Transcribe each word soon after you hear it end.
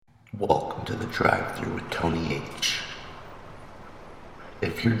Welcome to the Drive-Thru with Tony H.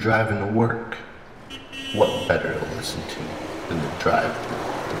 If you're driving to work, what better to listen to than the Drive-Thru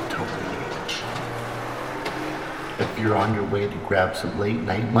with Tony H? If you're on your way to grab some late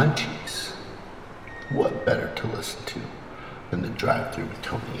night munchies, what better to listen to than the Drive-Thru with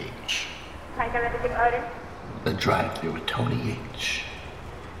Tony H? The Drive-Thru with Tony H.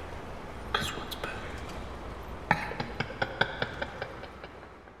 'Cause what's better?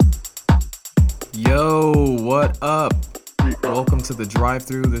 Yo, what up? Welcome to the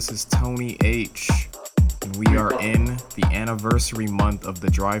Drive-Thru. This is Tony H. And we are in the anniversary month of the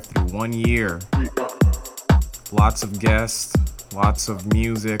Drive-Thru. 1 year. Lots of guests, lots of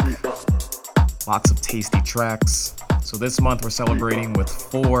music, lots of tasty tracks. So this month we're celebrating with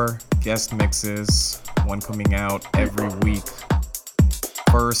 4 guest mixes, one coming out every week.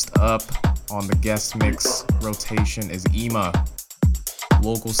 First up on the guest mix rotation is Emuh,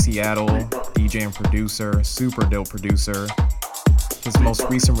 local Seattle DJ and producer, super dope producer. His most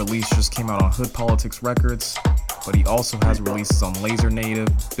recent release just came out on Hood Politics Records, but he also has releases on Laser Native,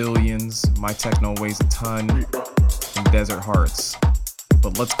 Billions, My Techno Weighs a Ton, and Desert Hearts.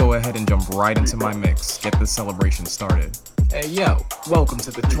 But let's go ahead and jump right into my mix, get this celebration started. Hey yo, welcome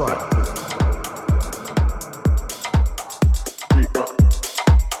to the Drive-Thru.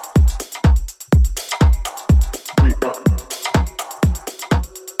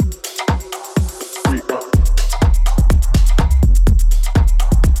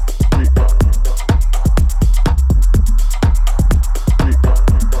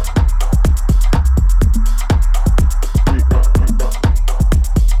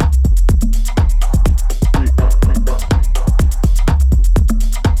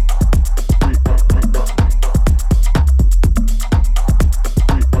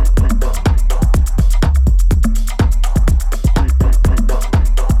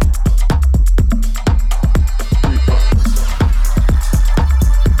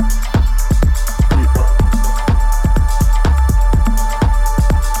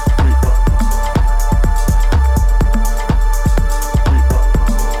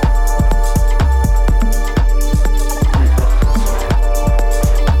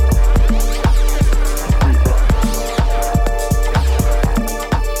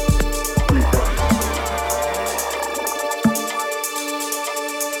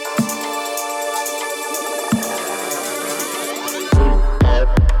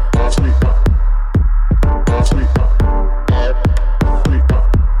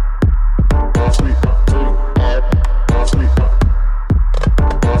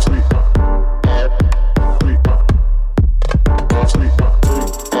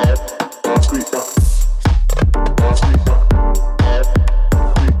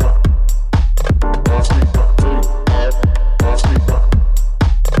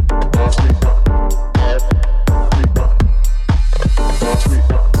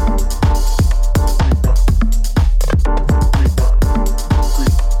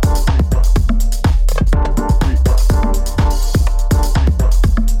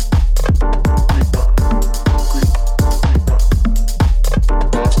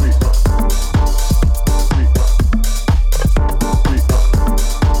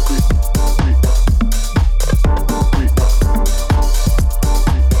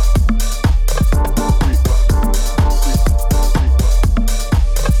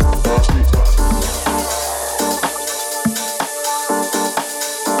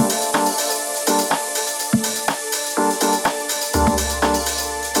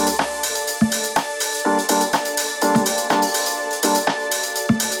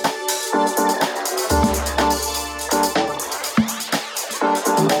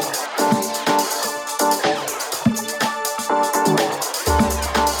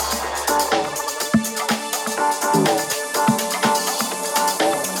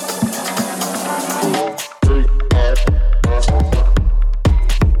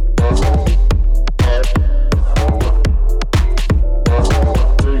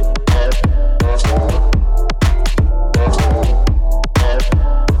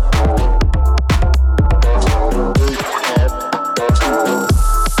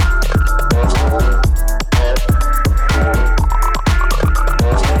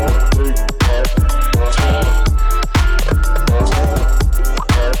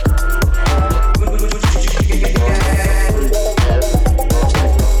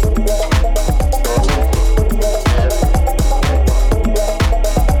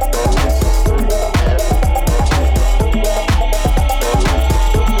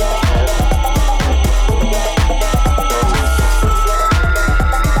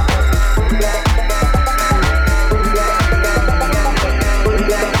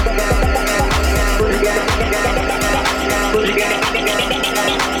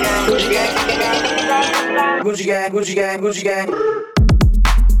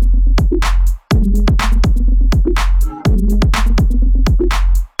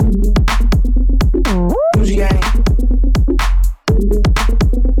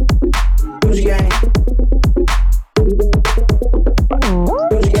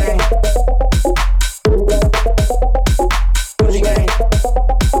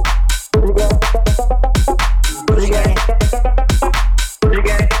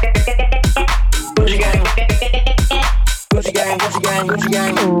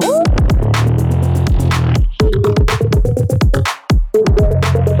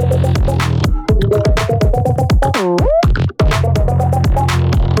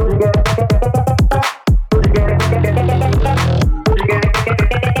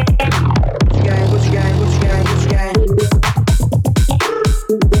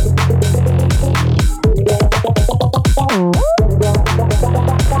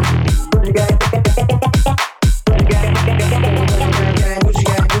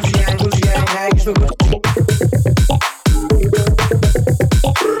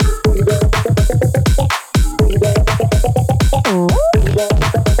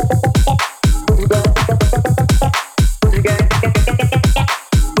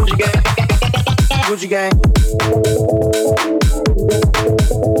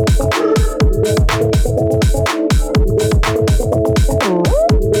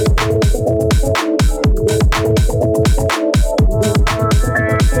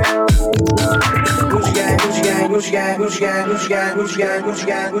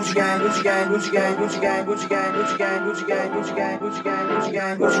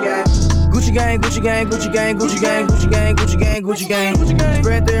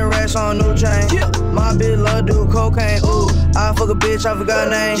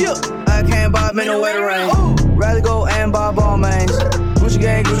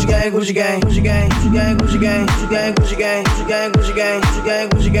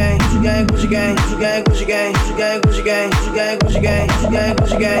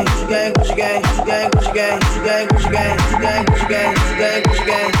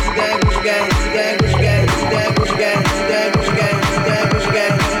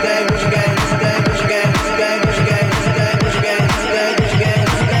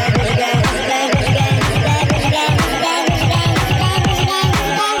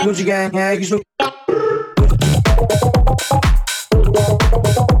 Gucci gang, yeah, you should.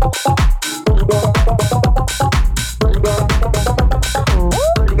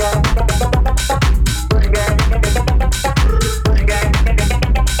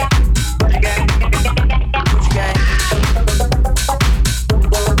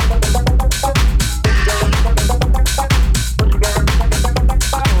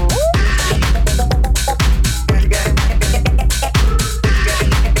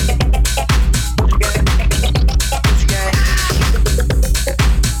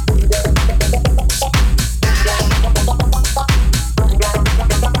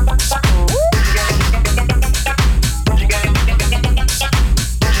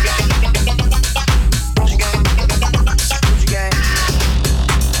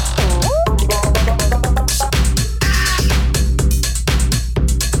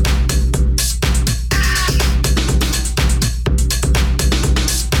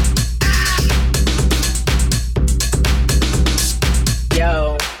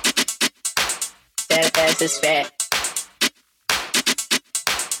 Is fat.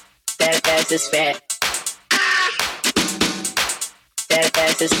 That ass is fat. That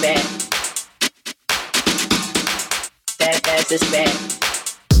ass is fat. That ass is fat.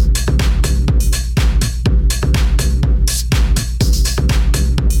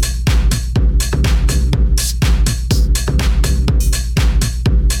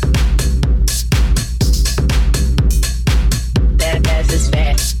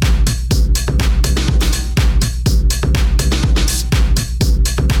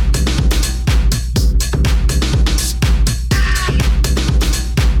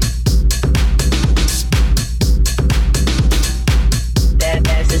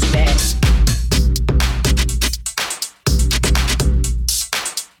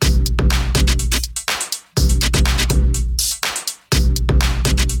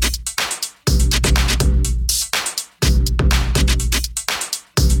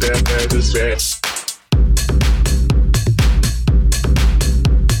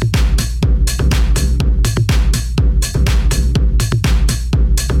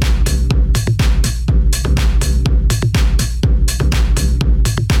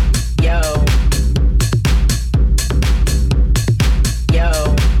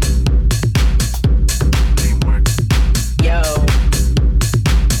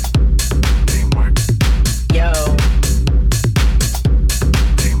 Yo.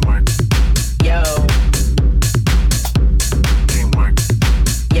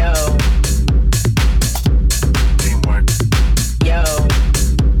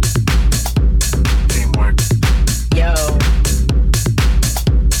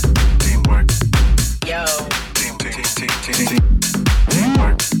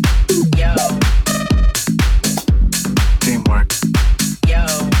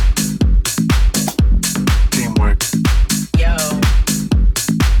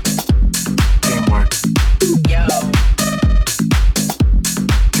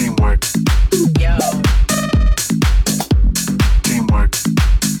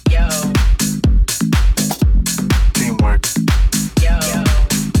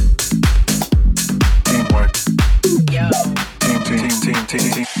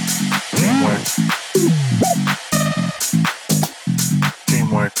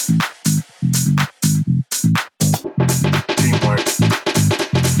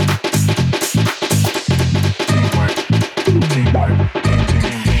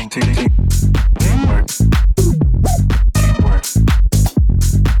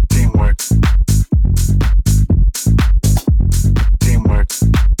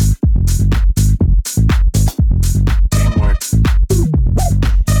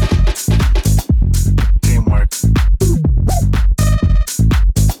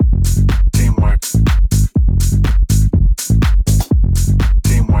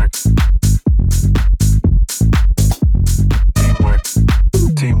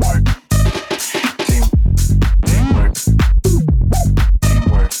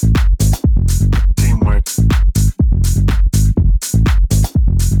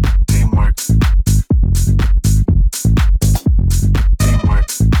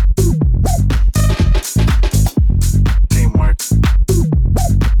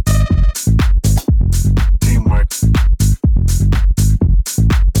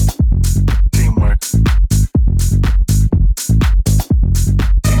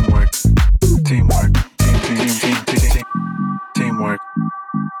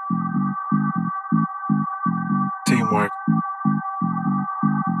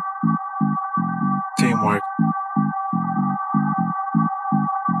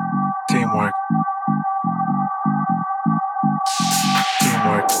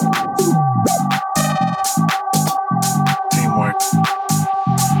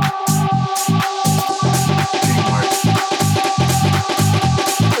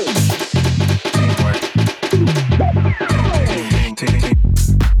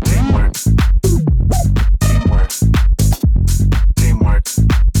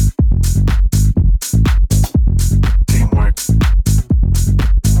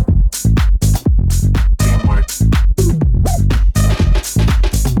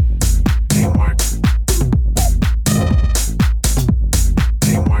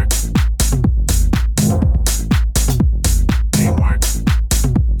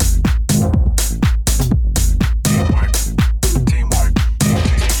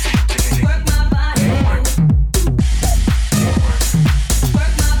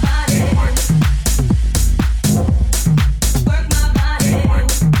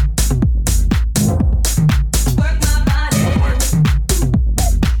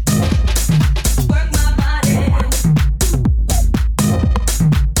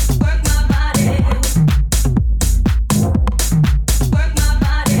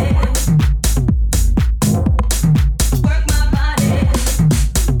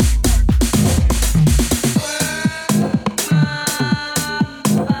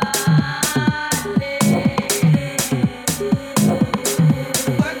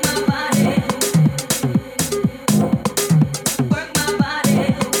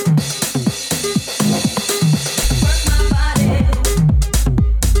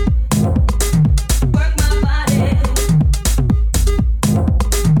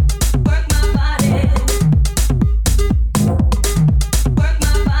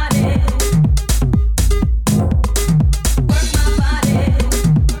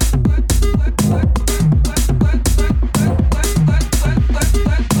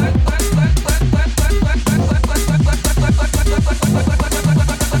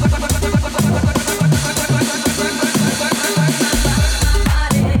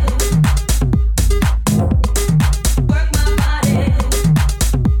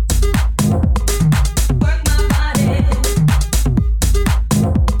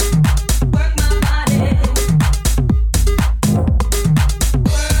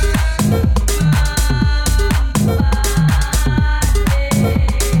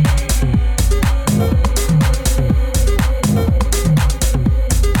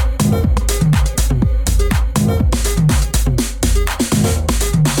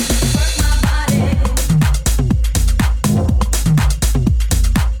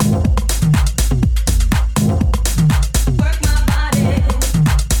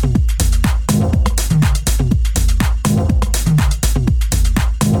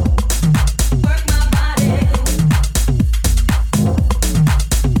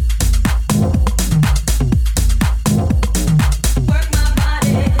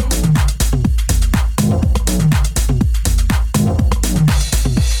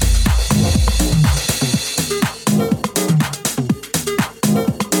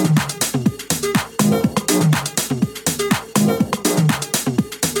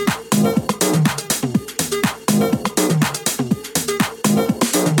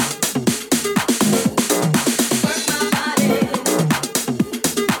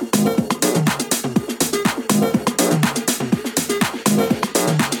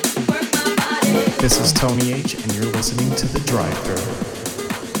 Tony H, and you're listening to The Drive-Thru.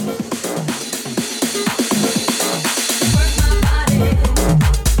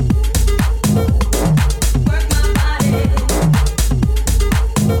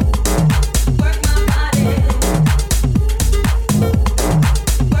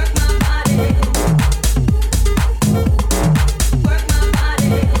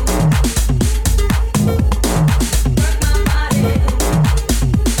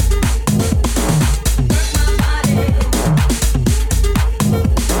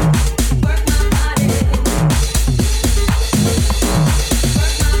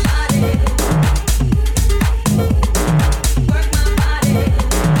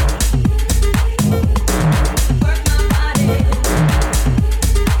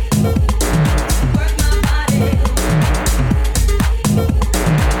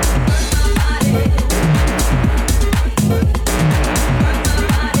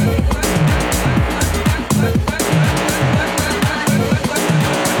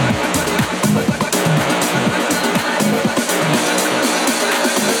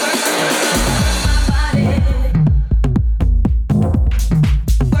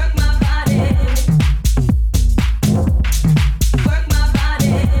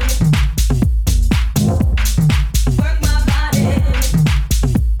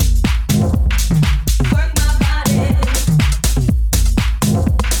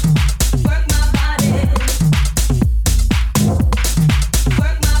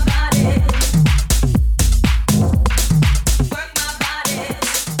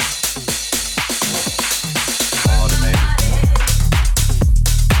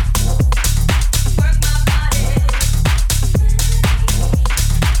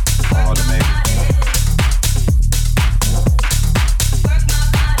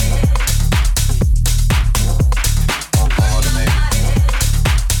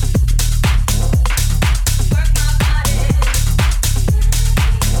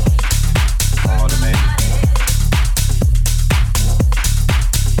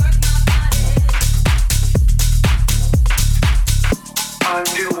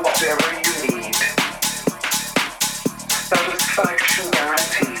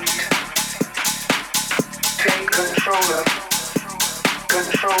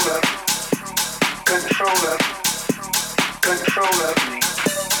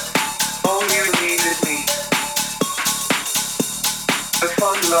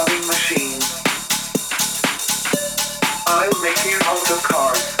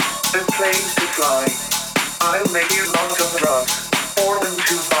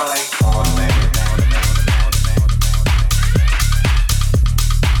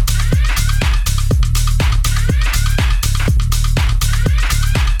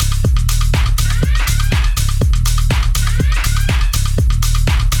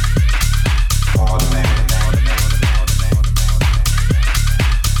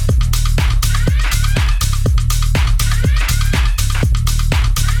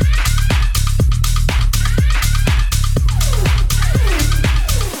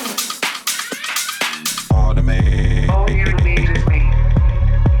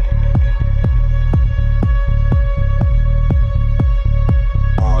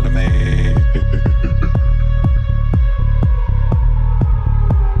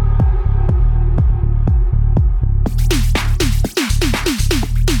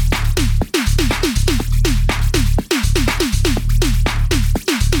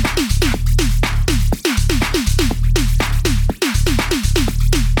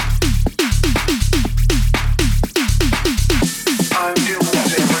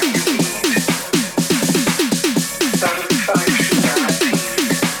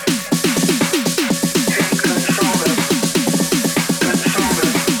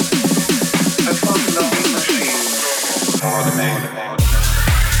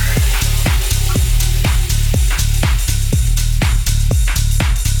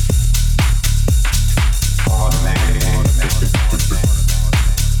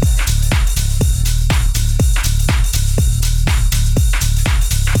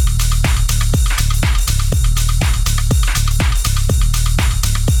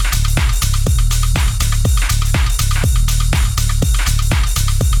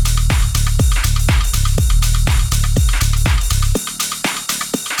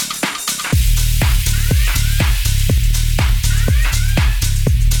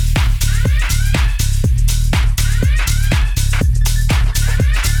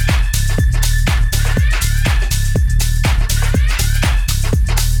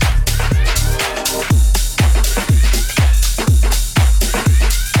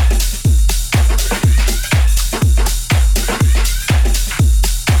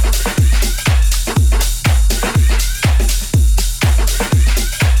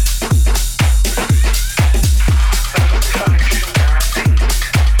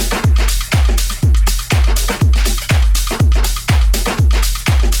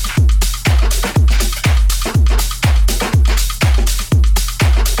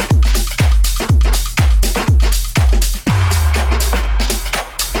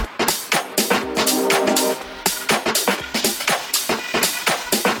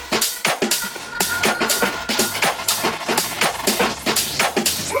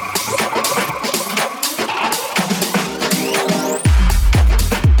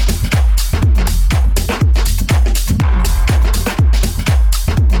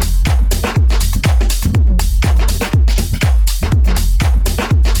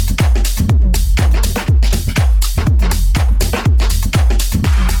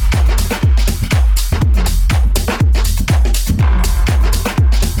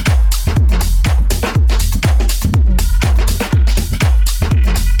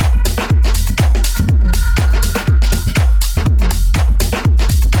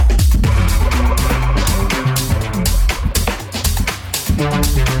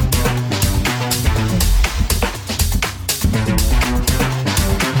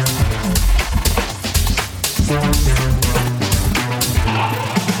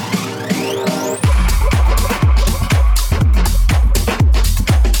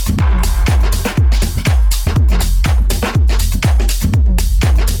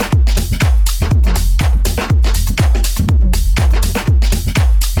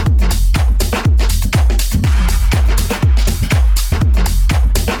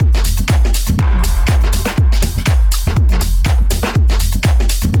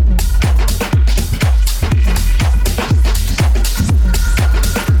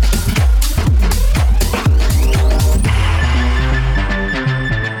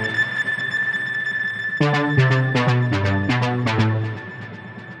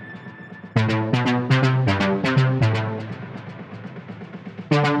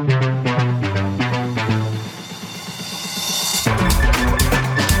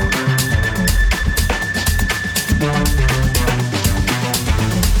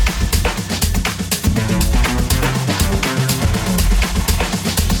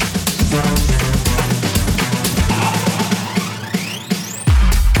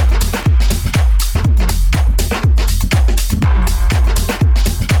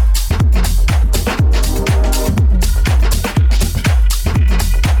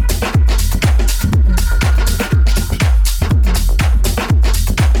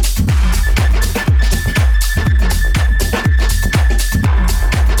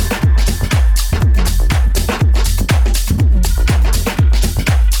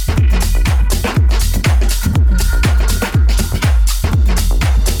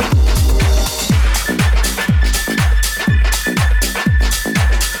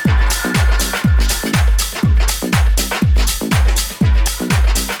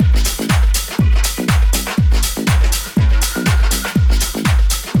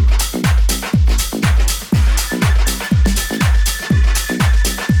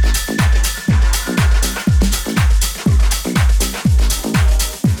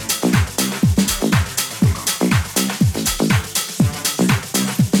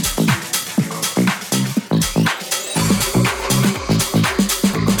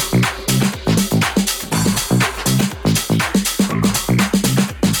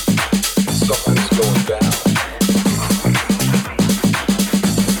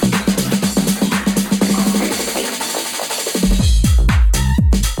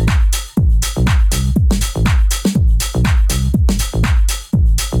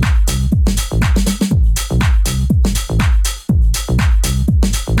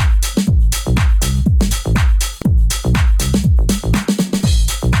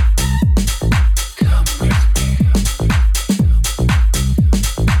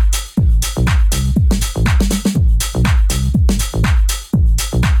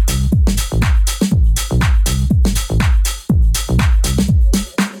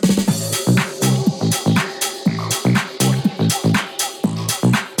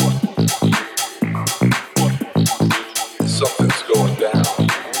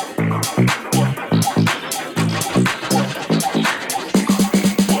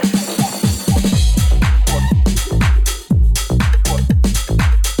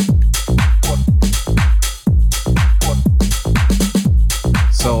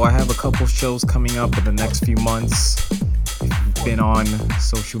 Shows coming up in the next few months. If you've been on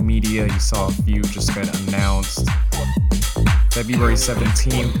social media, you saw a few just got announced. February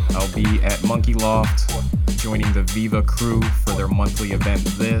 17th, I'll be at Monkey Loft joining the Viva crew for their monthly event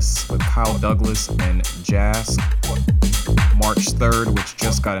This with Kyle Douglas and Jazz. March 3rd, which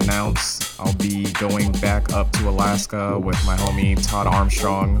just got announced, I'll be going back up to Alaska with my homie Todd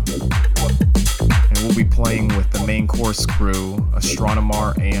Armstrong. And we'll be playing with the Main Course crew,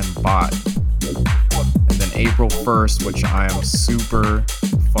 Astronomar and Bot. And then April 1st, which I am super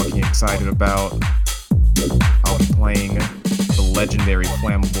fucking excited about, I'll be playing the legendary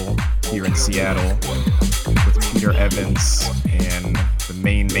Flammable here in Seattle with Peter Evans and the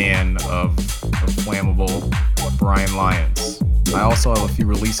main man of Flammable, Brian Lyons. I also have a few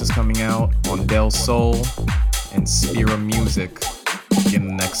releases coming out on Del Sol and Spira Music in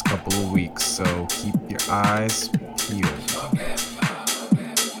the next couple of weeks, so keep your eyes peeled.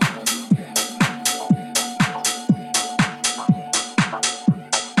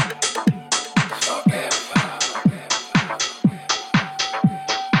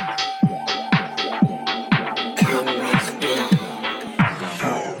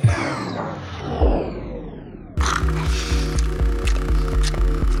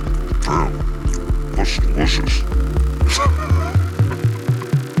 That's delicious.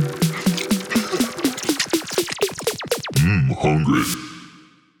 Hungry.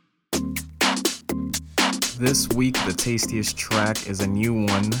 This week, the tastiest track is a new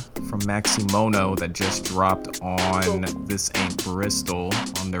one from Maximono that just dropped on This Ain't Bristol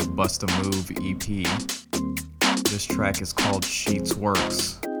on their Bust a Move EP. This track is called Sheets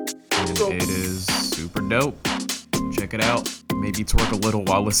Works, and it is super dope. Check it out. Maybe twerk a little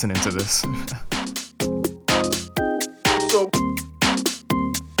while listening to this.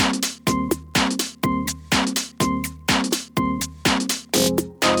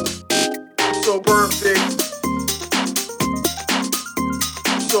 So perfect.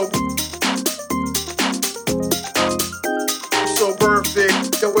 So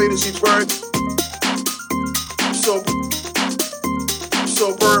perfect. The way that she twerks. So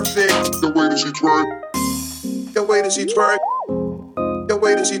perfect. The way that she twerk. The way that she twerk. The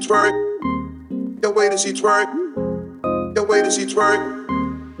way that she twerk. The way that she twerk. The way that she twerk.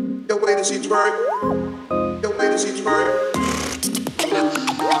 The way that she twerk. The way that she twerk.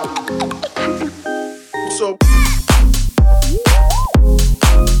 So.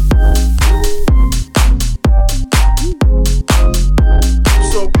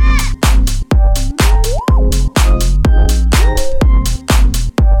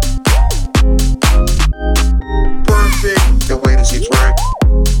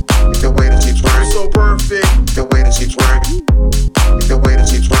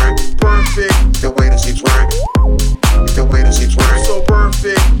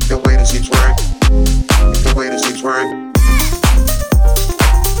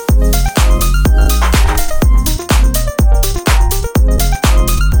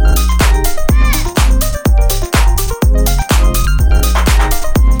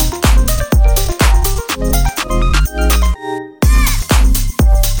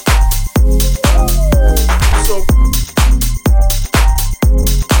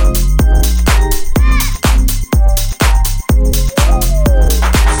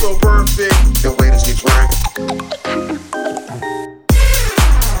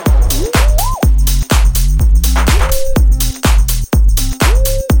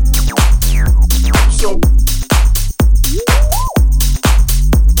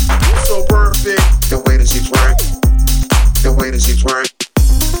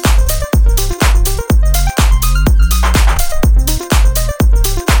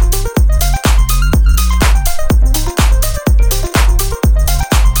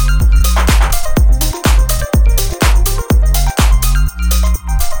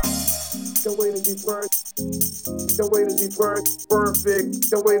 The way that she twerk, perfect.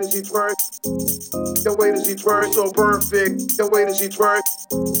 The way that she twerk, the way that she twerk, so perfect. The way that she twerk,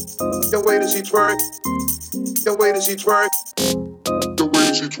 the way that she twerk, the way that she twerk, The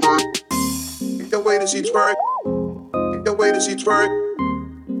way that she twerk. the way that she twerk, the way that she twerk,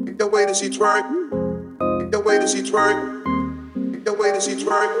 the way that she twerk, the way that she twerk, the way that she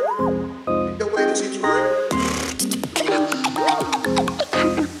twerk, the way that she twerk.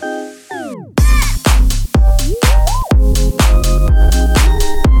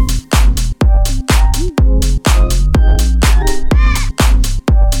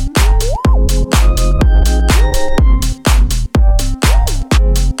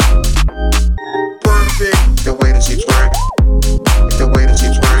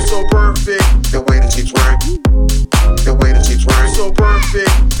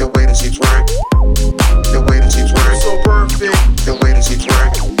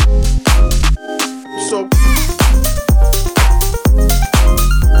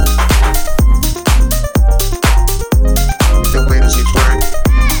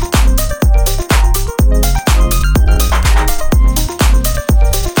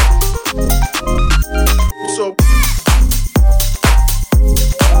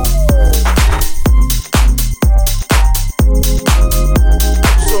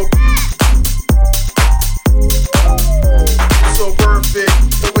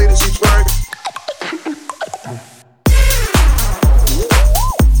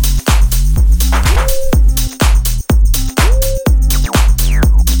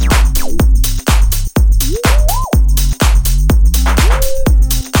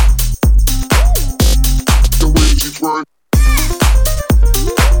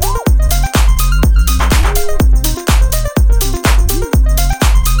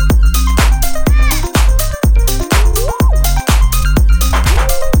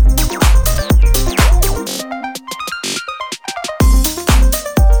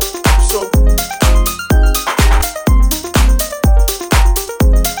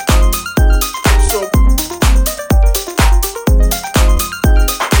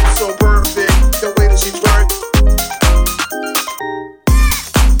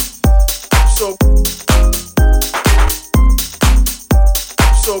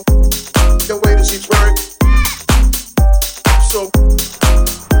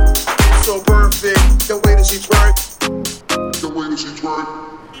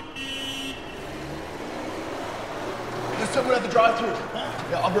 Just took me at the drive-thru.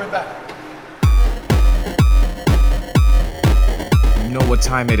 Yeah, I'll be right back. You know what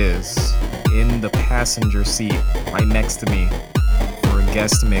time it is. In the passenger seat, right next to me, for a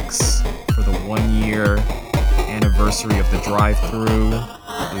guest mix for the 1 year anniversary of the Drive-Thru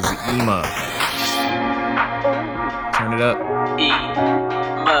is Emuh. Turn it up.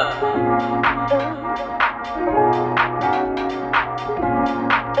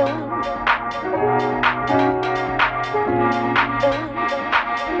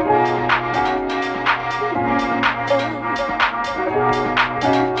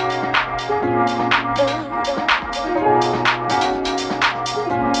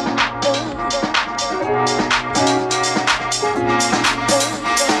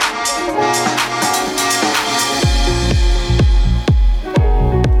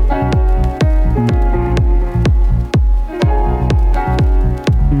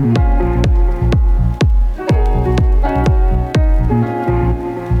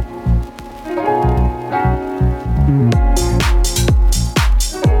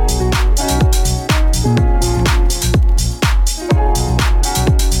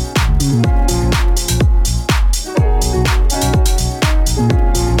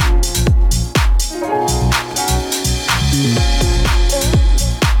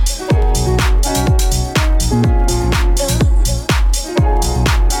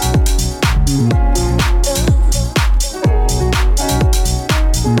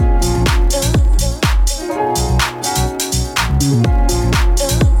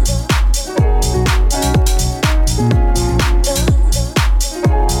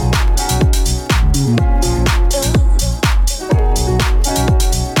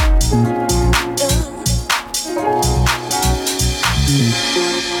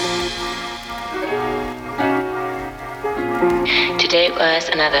 was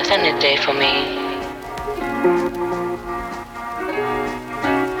another Sunday day for me.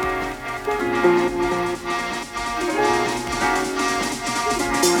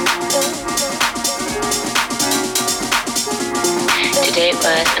 Today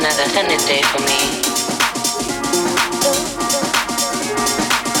was another Sunday day for me.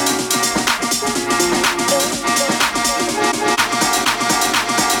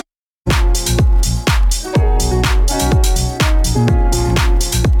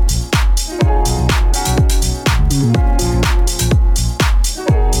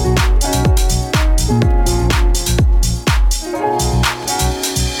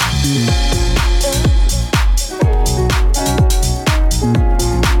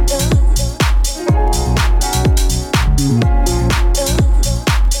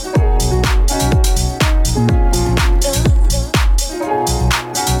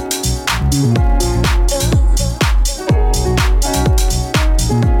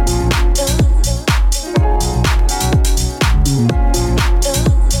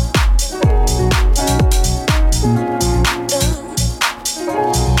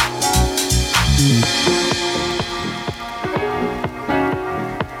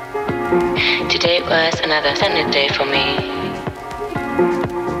 Today was another Sunday day for me.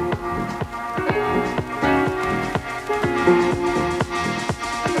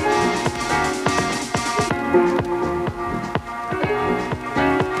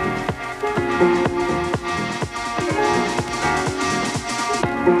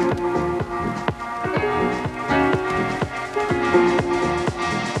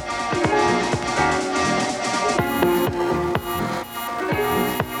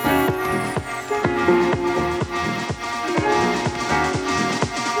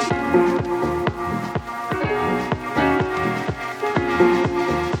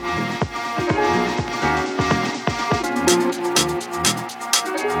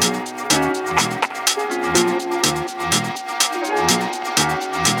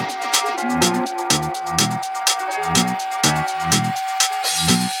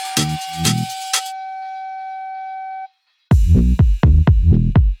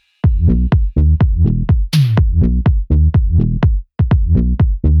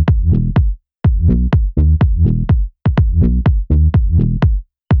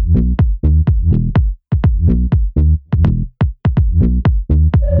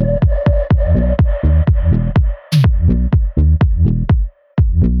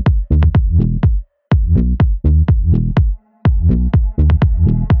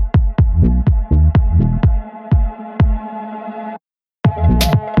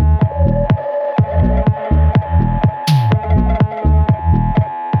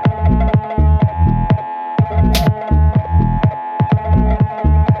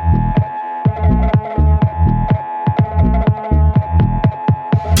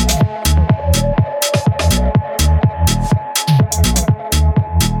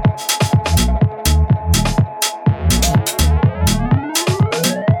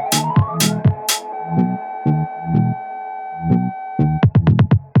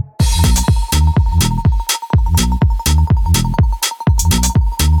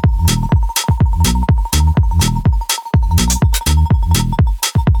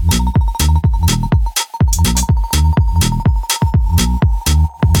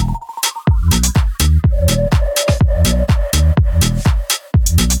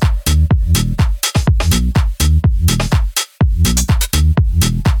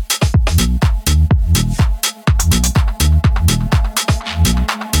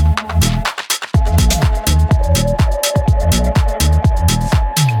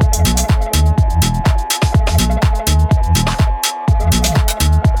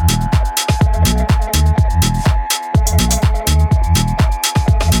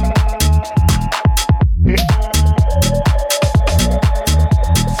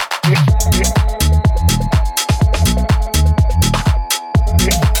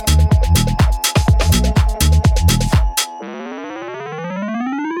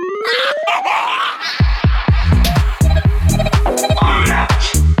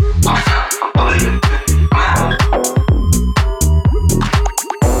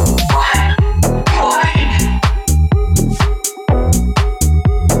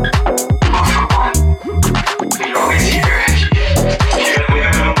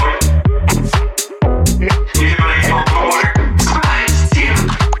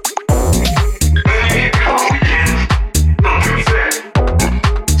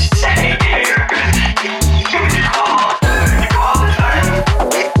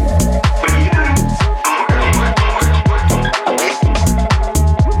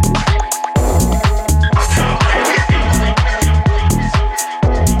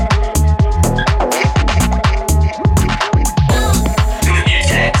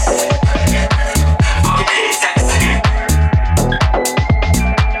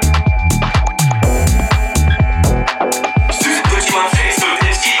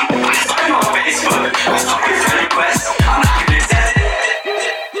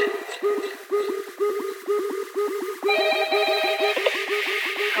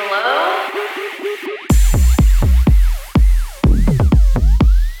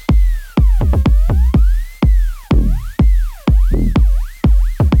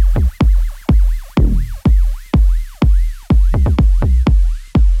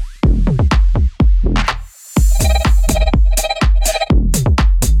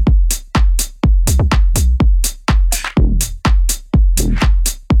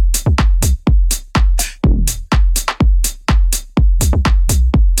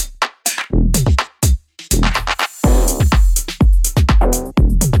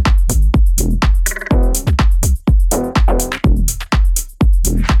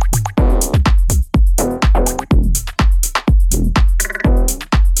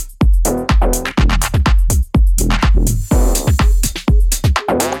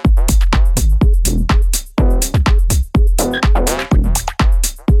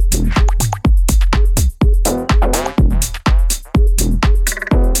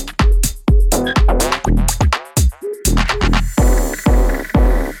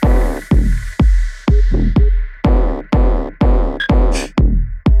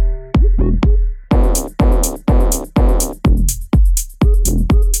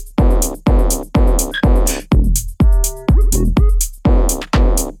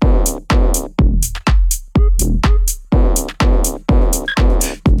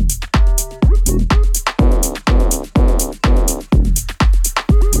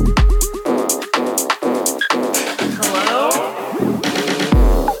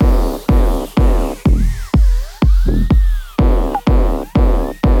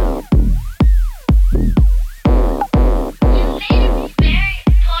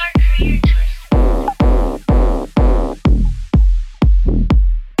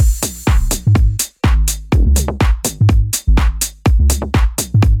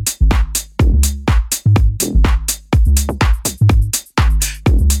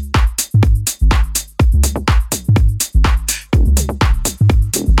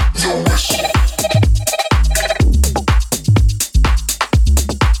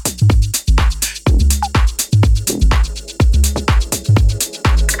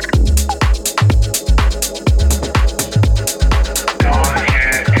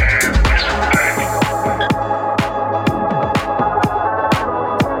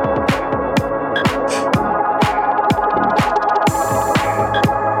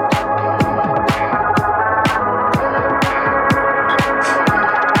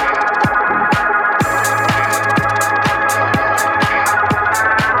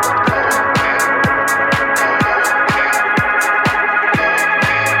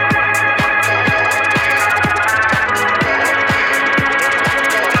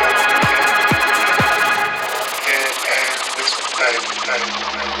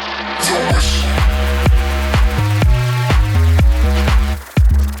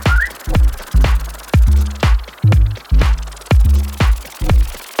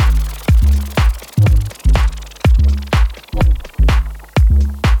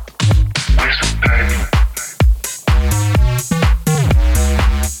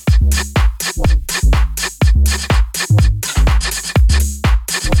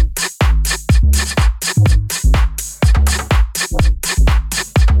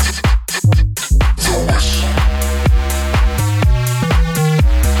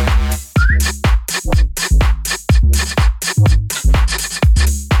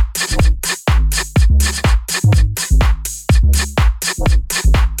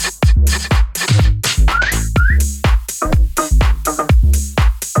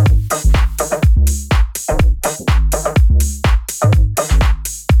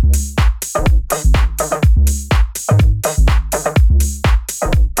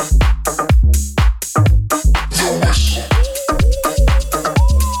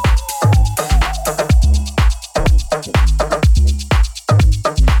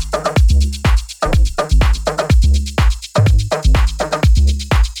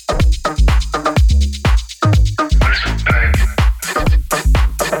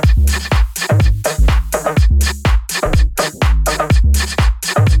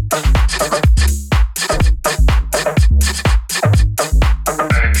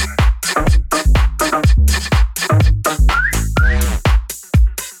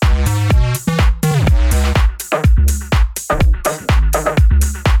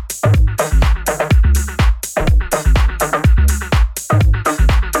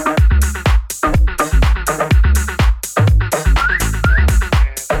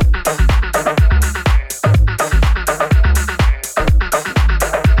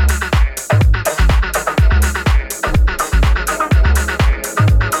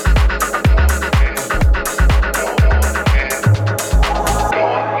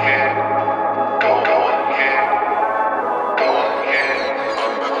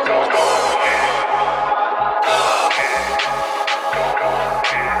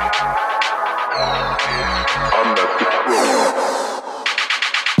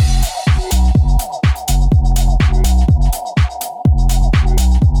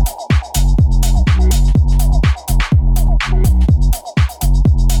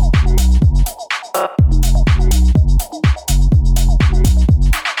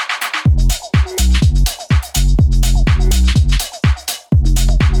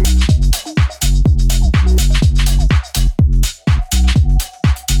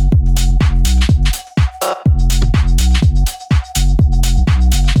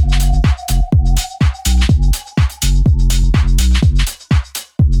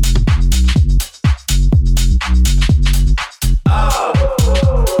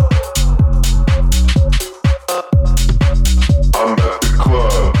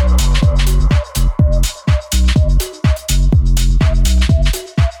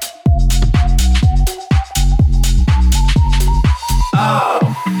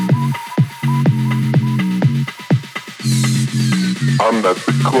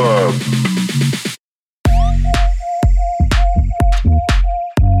 club.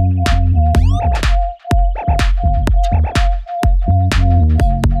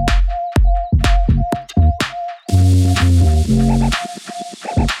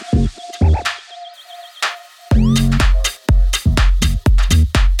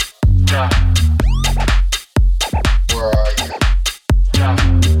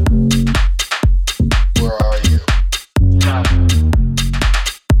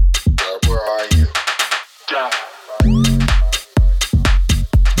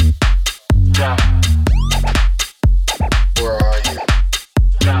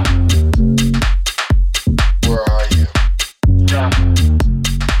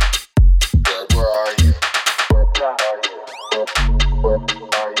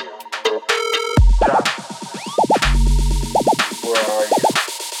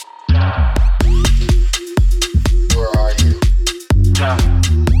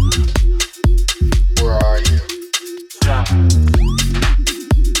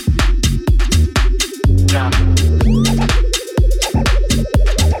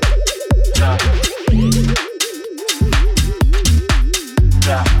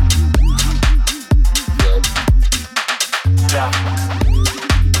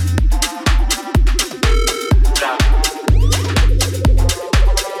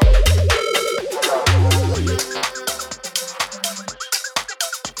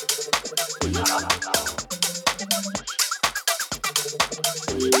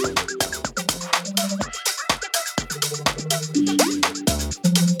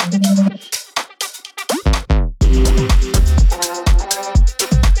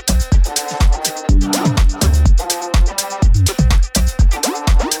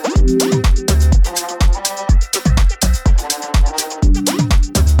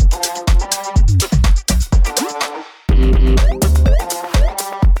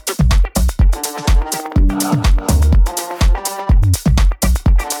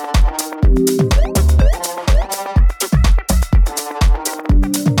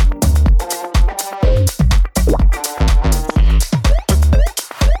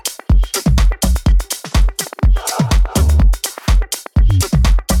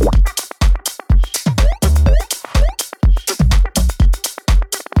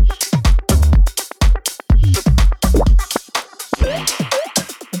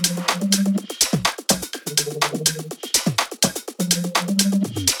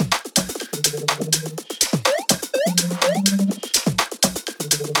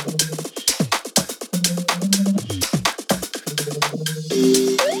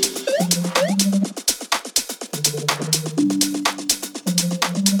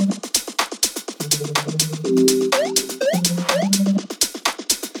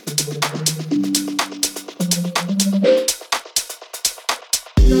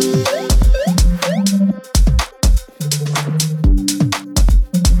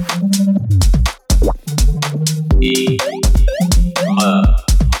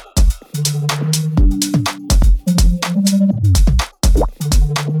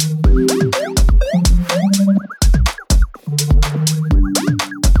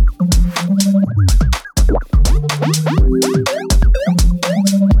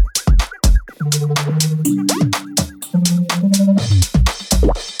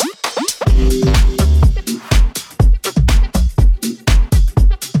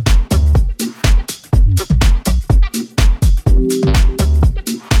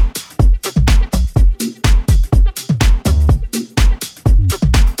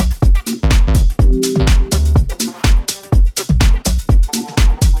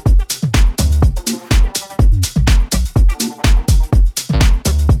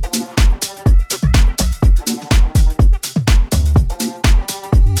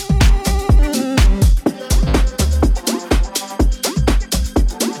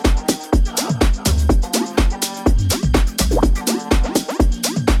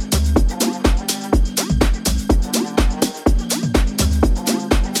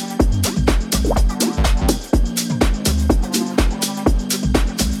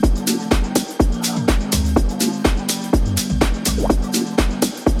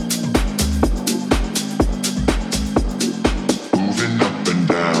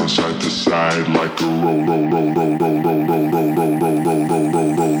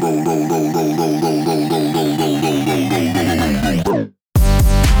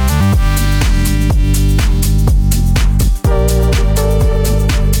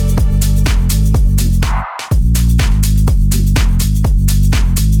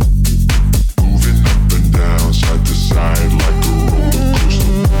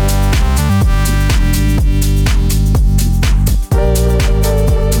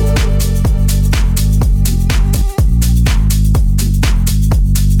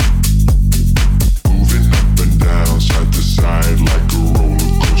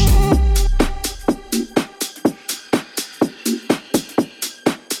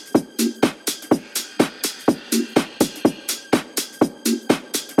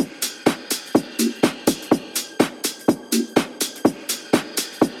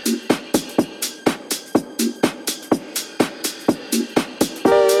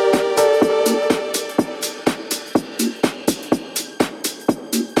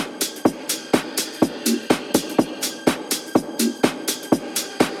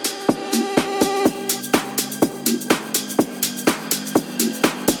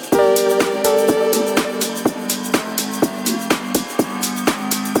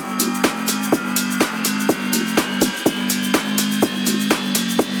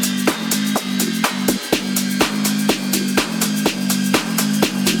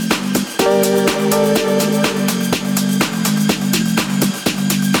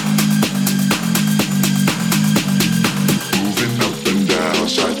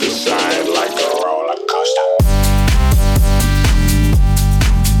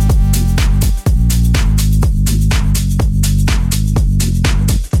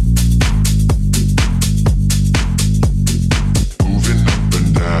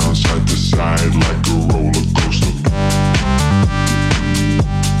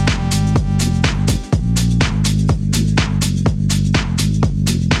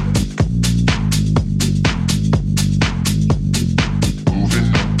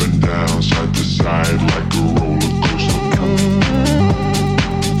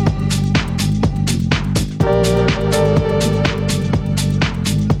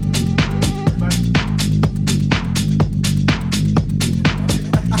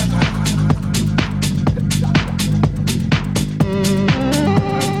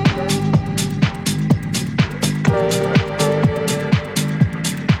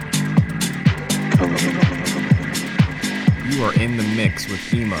 are in the mix with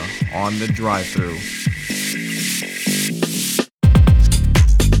Emuh on the Drive-Thru.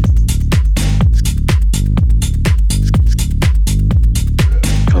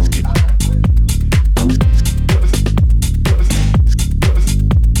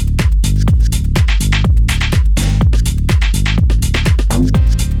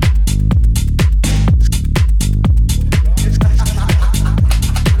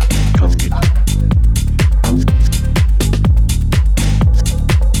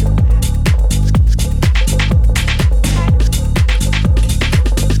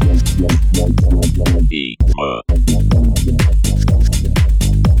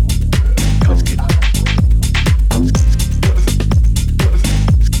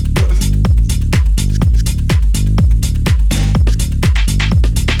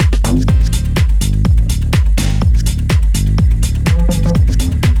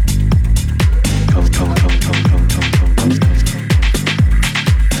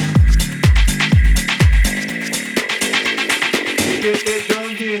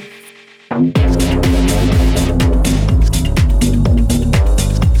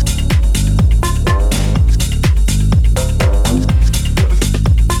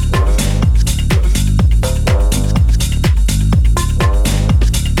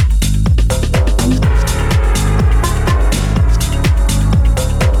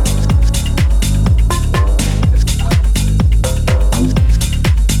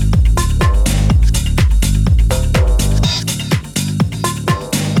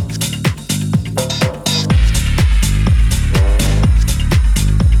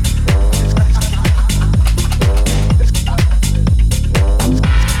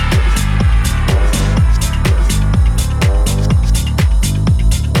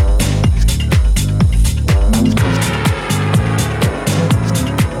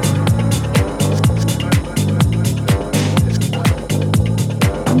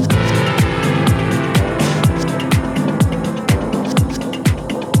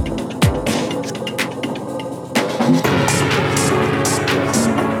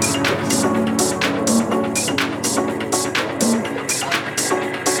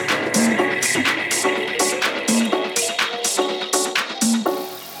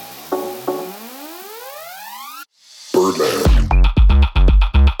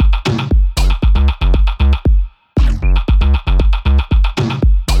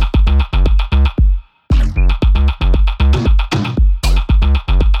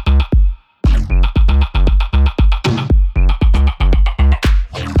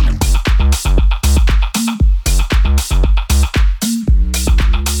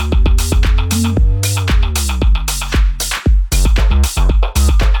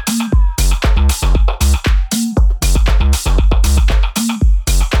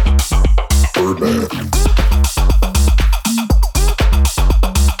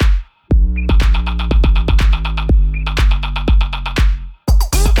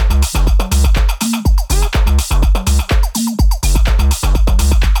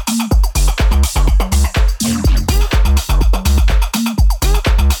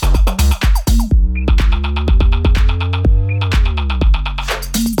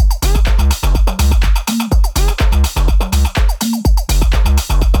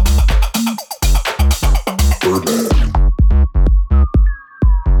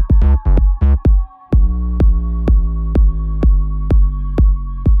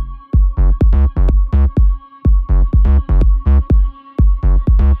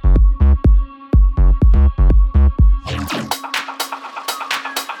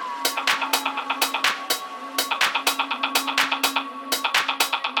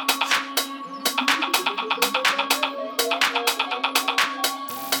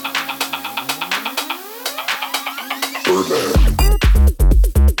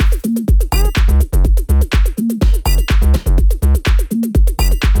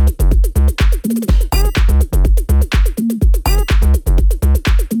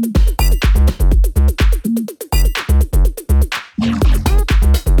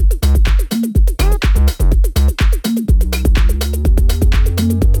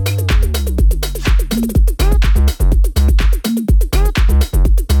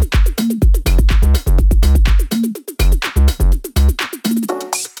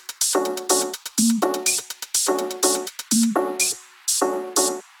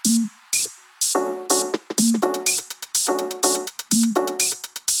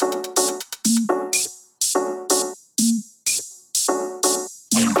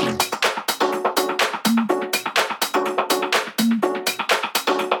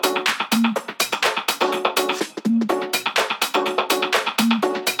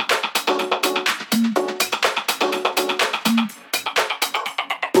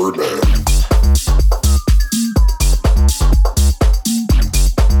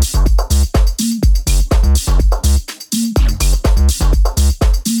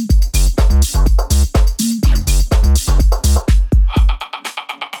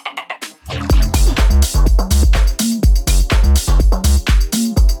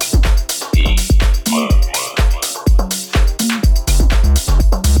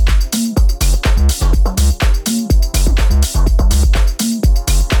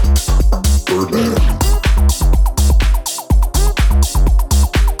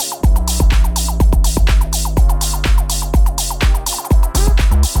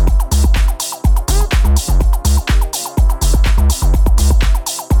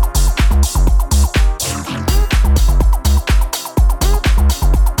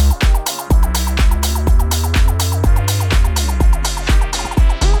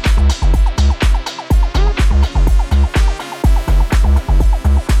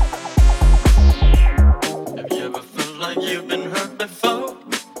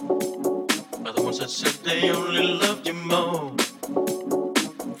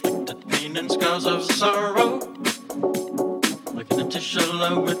 pain and scars of sorrow, like an empty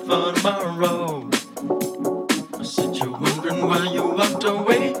shell with for tomorrow. I said you're wondering why you walked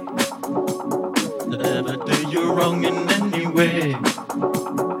away. Did I ever do you wrong in any way?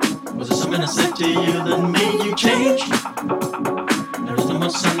 Was it something I said to you that made you change? There is no more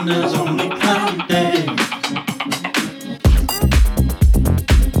sun, there's only cloudy days.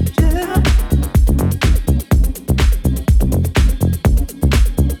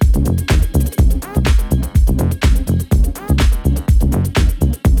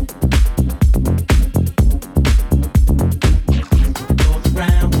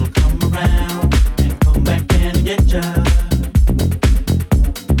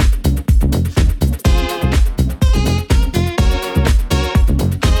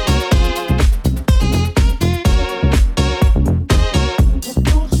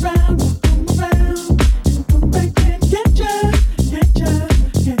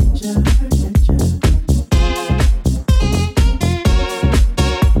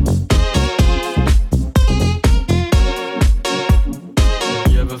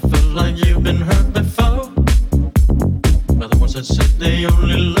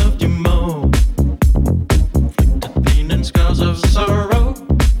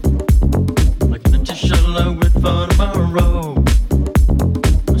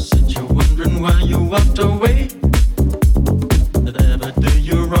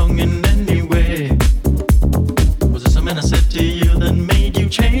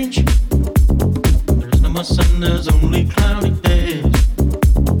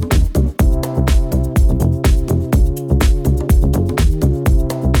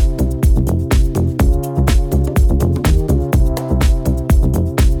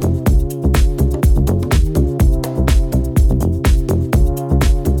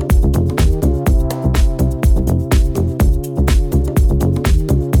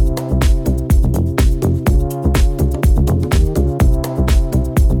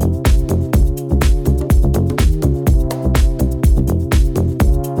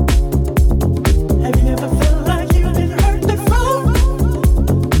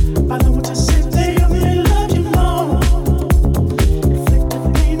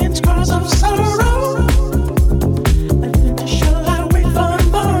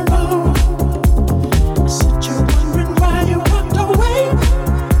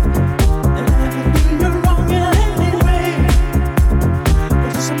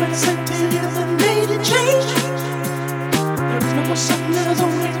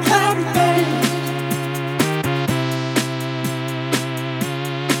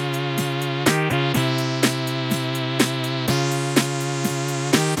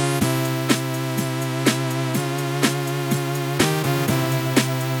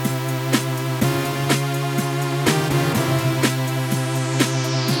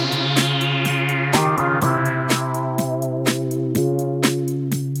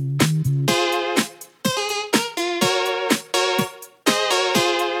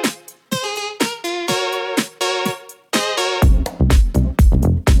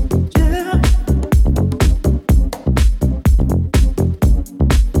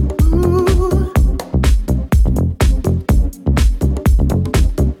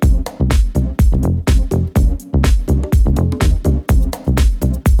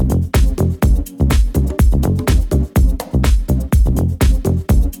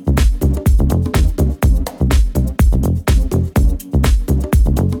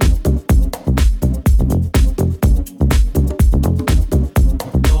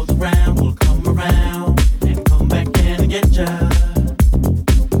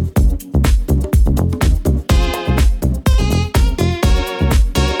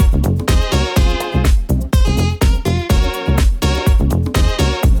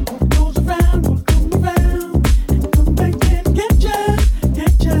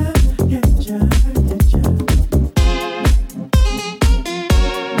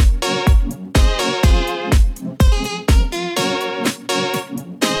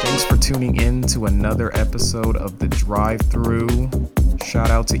 tuning in to another episode of the Drive-Thru. Shout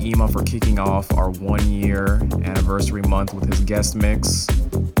out to Emuh for kicking off our 1-year anniversary month with his guest mix.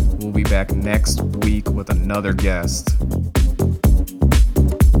 We'll be back next week with another guest.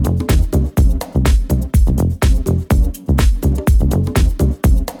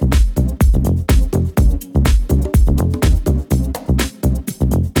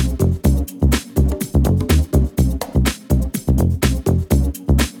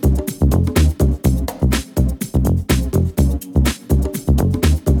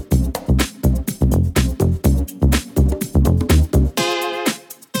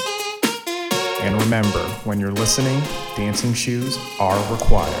 And remember, when you're listening, dancing shoes are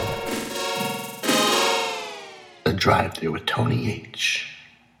required. Drive-Thru with Tony H.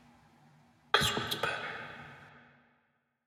 Because we're